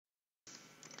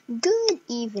Good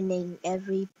evening,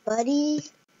 everybody,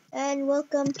 and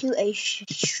welcome to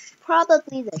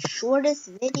probably the shortest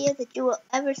video that you will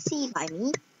ever see by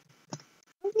me.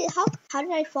 How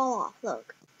did I fall off?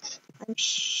 Look, I'm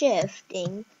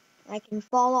shifting. I can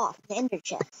fall off the ender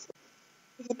chest.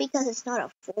 Is it because it's not a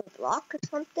full block or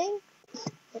something?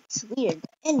 That's weird.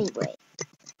 Anyway,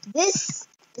 this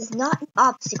is not an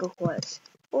obstacle course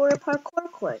or a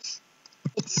parkour course.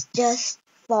 It's just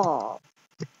fall.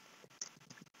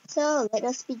 So let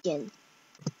us begin.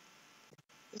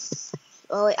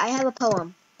 Oh, I have a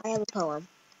poem.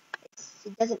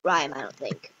 It doesn't rhyme, I don't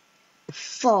think.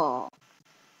 Fall.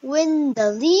 When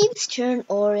the leaves turn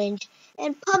orange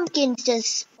and pumpkins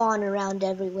just spawn around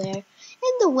everywhere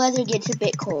and the weather gets a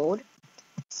bit cold,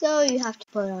 so you have to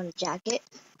put on a jacket.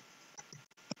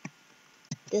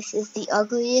 This is the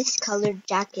ugliest colored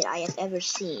jacket I have ever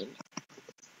seen.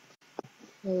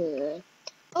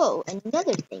 Oh, and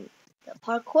another thing. The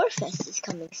Parkour Fest is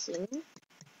coming soon.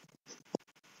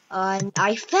 And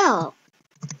I fell.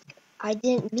 I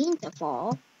didn't mean to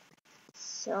fall.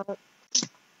 So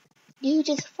you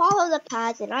just follow the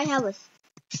path, and I have a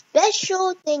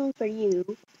special thing for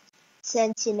you.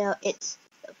 Since it's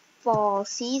the fall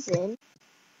season,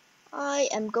 I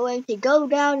am going to go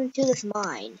down into this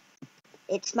mine.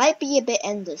 It might be a bit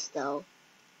endless though.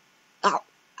 Ow,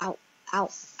 ow,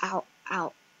 ow, ow,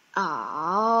 ow.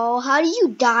 Oh, how do you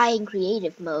die in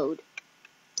creative mode?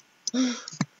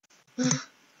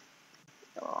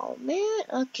 Oh man,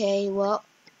 okay, well,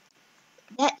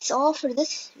 that's all for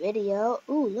this video.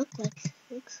 Ooh, looks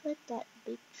like that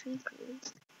big tree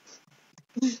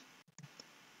grew.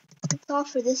 That's all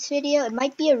for this video. It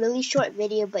might be a really short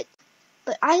video, but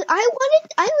I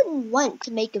would want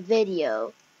to make a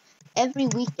video every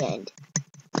weekend.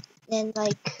 And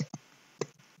like,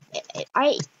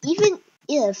 even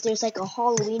if there's like a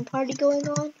Halloween party going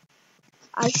on,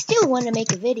 I still want to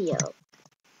make a video.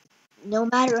 No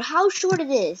matter how short it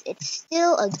is, it's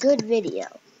still a good video.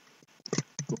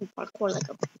 Ooh, parkour like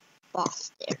a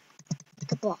boss there.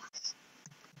 Like a boss.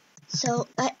 So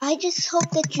I just hope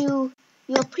that you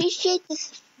appreciate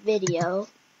this video,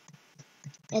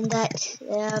 and that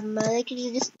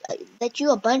that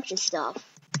you a bunch of stuff.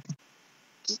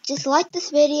 Just like this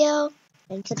video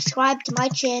and subscribe to my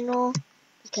channel,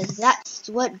 because that's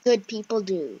what good people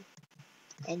do.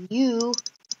 And you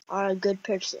are a good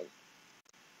person.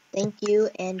 Thank you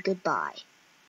and goodbye.